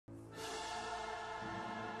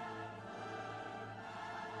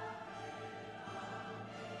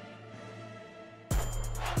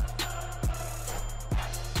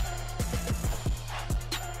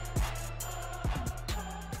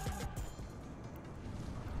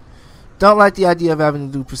Don't like the idea of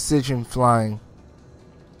having to do precision flying.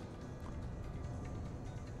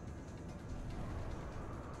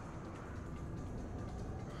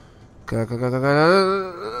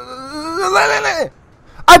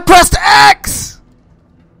 I pressed X!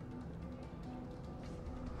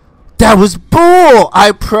 That was bull!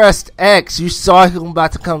 I pressed X. You saw him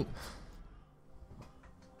about to come.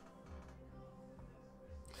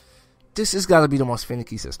 This has got to be the most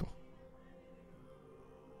finicky system.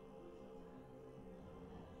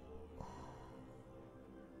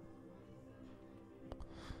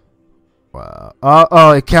 Wow.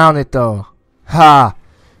 Oh, it counted though. Ha!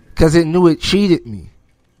 Because it knew it cheated me.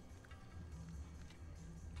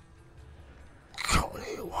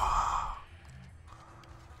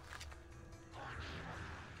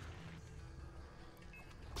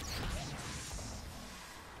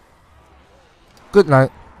 Good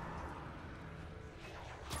night.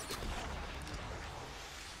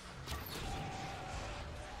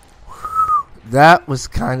 That was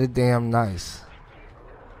kind of damn nice.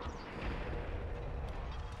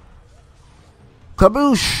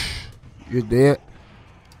 Kaboosh! You're dead.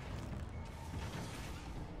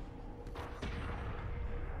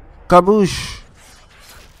 Kaboosh!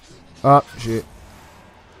 Oh, shit.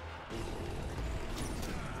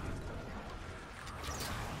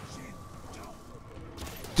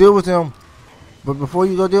 Deal with him. But before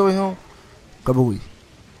you go deal with him, kabooey.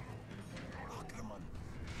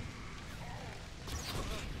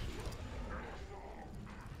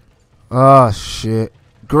 Oh, shit.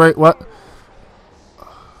 Great, what?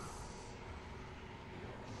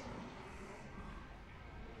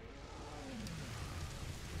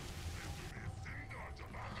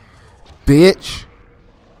 Bitch.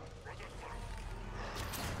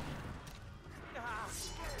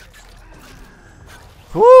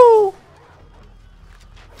 Woo!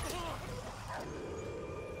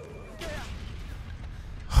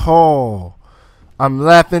 Oh, I'm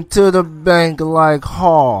laughing to the bank like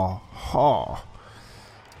haw, haw.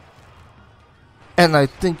 And I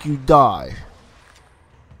think you die.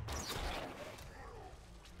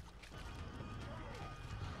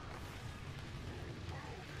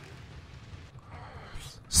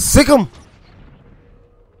 Sick 'em!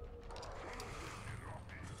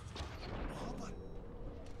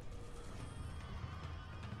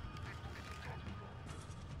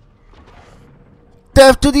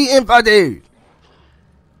 Death to the infidel!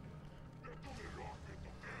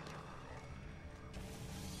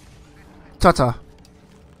 Tata.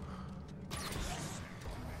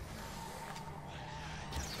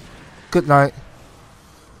 Good night.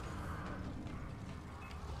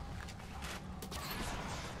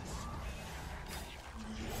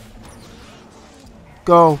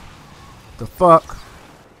 Go the fuck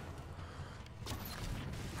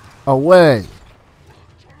away.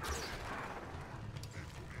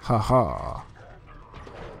 Haha.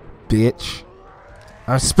 Bitch.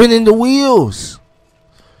 I'm spinning the wheels.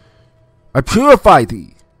 I purify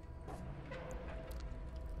thee.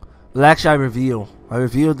 Well, actually, I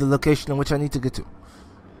revealed the location in which I need to get to.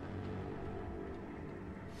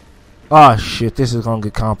 Oh shit, this is gonna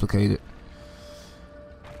get complicated.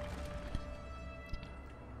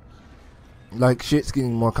 Like, shit's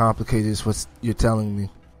getting more complicated is what you're telling me.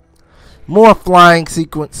 More flying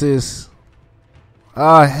sequences.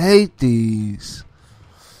 I hate these.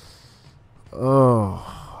 Oh.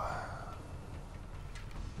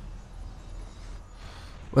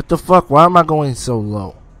 What the fuck? Why am I going so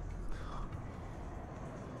low?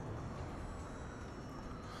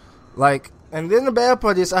 Like, and then the bad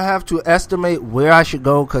part is I have to estimate where I should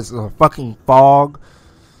go because of the fucking fog.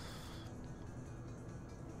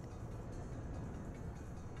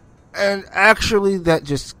 And actually, that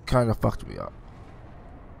just kind of fucked me up.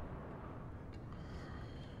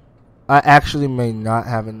 I actually may not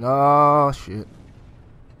have enough. Oh, shit.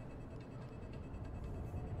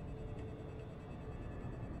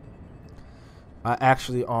 I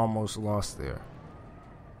actually almost lost there.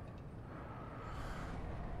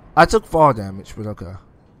 I took fall damage, but okay.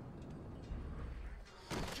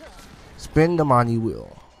 Spin the money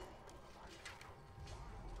wheel.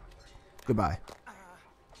 Goodbye.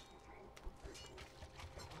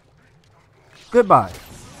 Goodbye.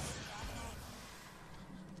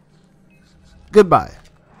 Goodbye.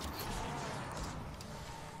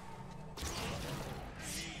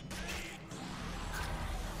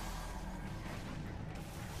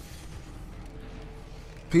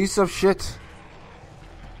 Piece of shit.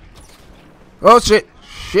 Oh shit.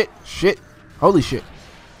 Shit. Shit. Holy shit.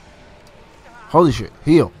 Holy shit.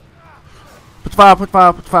 Heal. Put fire. Put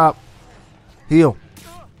fire. Put fire. Heal.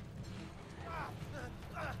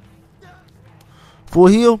 Full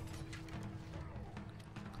heal.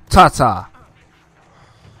 Ta-ta.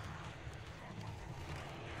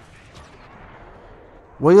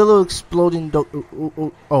 What are your little exploding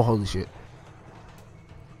oh, holy shit.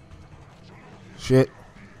 Shit.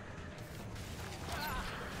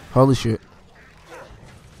 Holy shit.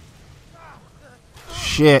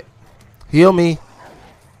 Shit. Heal me.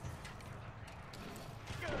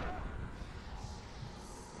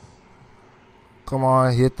 Come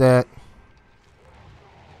on, hit that.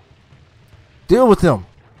 Deal with him.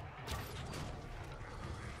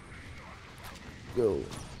 Go.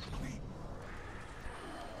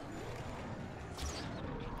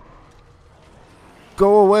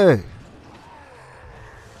 Go away.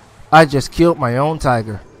 I just killed my own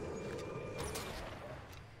tiger.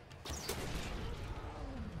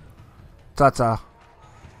 Ta-ta.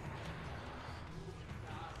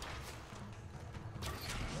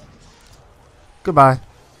 Goodbye.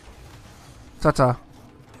 Ta-ta.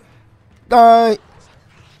 Die.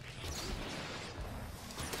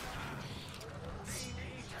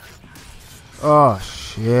 Oh,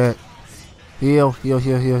 shit. Heal, heal,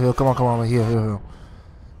 heal, heal, heal. Come on, come on. Heal, heal, heal.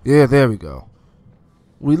 Yeah, there we go.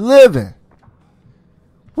 We living.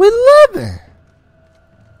 We living.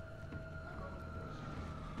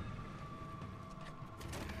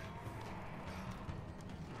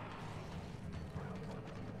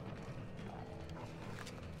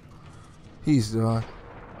 He's done.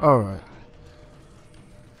 Alright.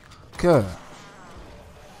 Okay.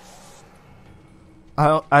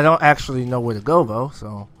 I don't actually know where to go though,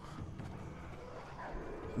 so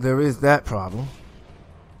there is that problem.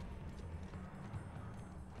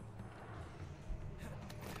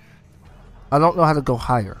 I don't know how to go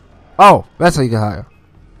higher. Oh, that's how you get higher.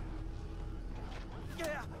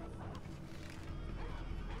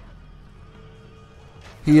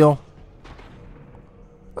 Heal.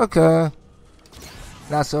 Okay.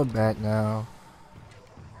 Not so bad now.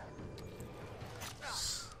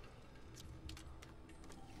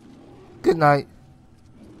 Good night.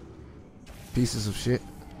 Pieces of shit.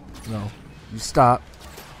 No. You stop.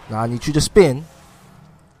 Now I need you to spin.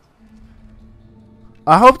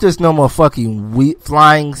 I hope there's no more fucking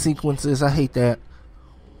flying sequences. I hate that.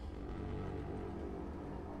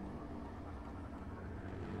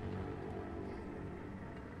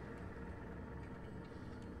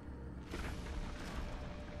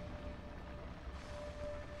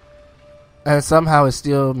 And somehow it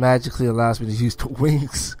still magically allows me to use the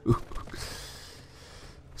wings.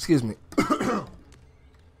 Excuse me.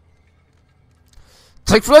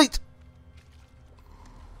 Take flight!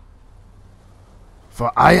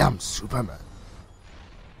 For I am Superman.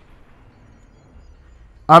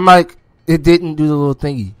 I'm like, it didn't do the little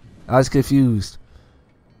thingy. I was confused.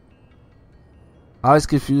 I was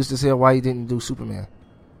confused as hell why he didn't do Superman.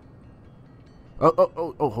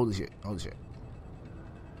 Oh, holy shit. Holy shit.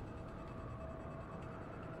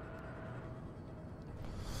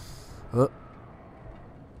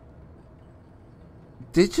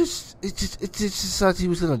 It just decided he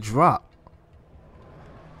was gonna drop.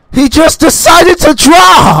 He just decided to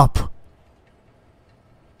drop!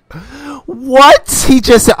 What? He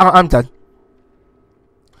just said, I'm done.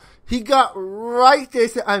 He got right there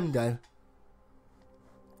and said, I'm done.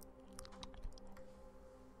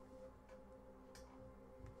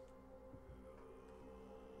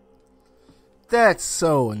 That's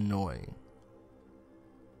so annoying.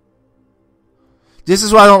 This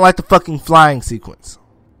is why I don't like the fucking flying sequence.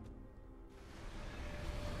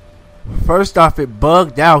 First off, it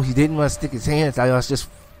bugged out. He didn't want to stick his hands out. I was just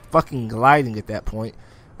fucking gliding at that point.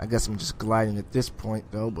 I guess I'm just gliding at this point,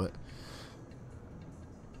 though, but...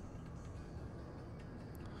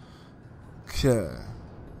 Okay.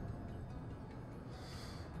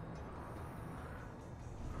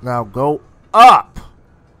 Now go up!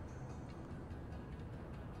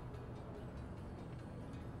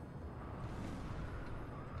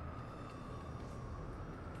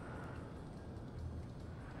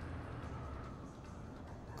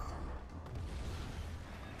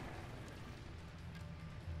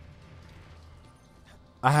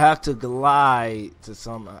 I have to glide to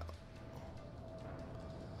somehow.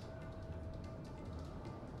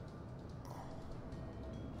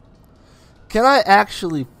 Can I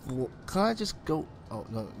actually? Can I just go? Oh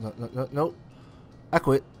no! I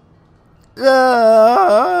quit.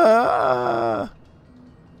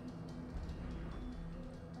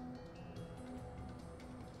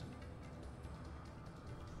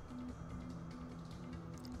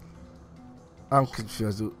 I'm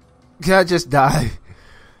confused. Can I just die?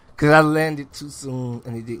 Because I landed too soon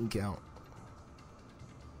and it didn't count.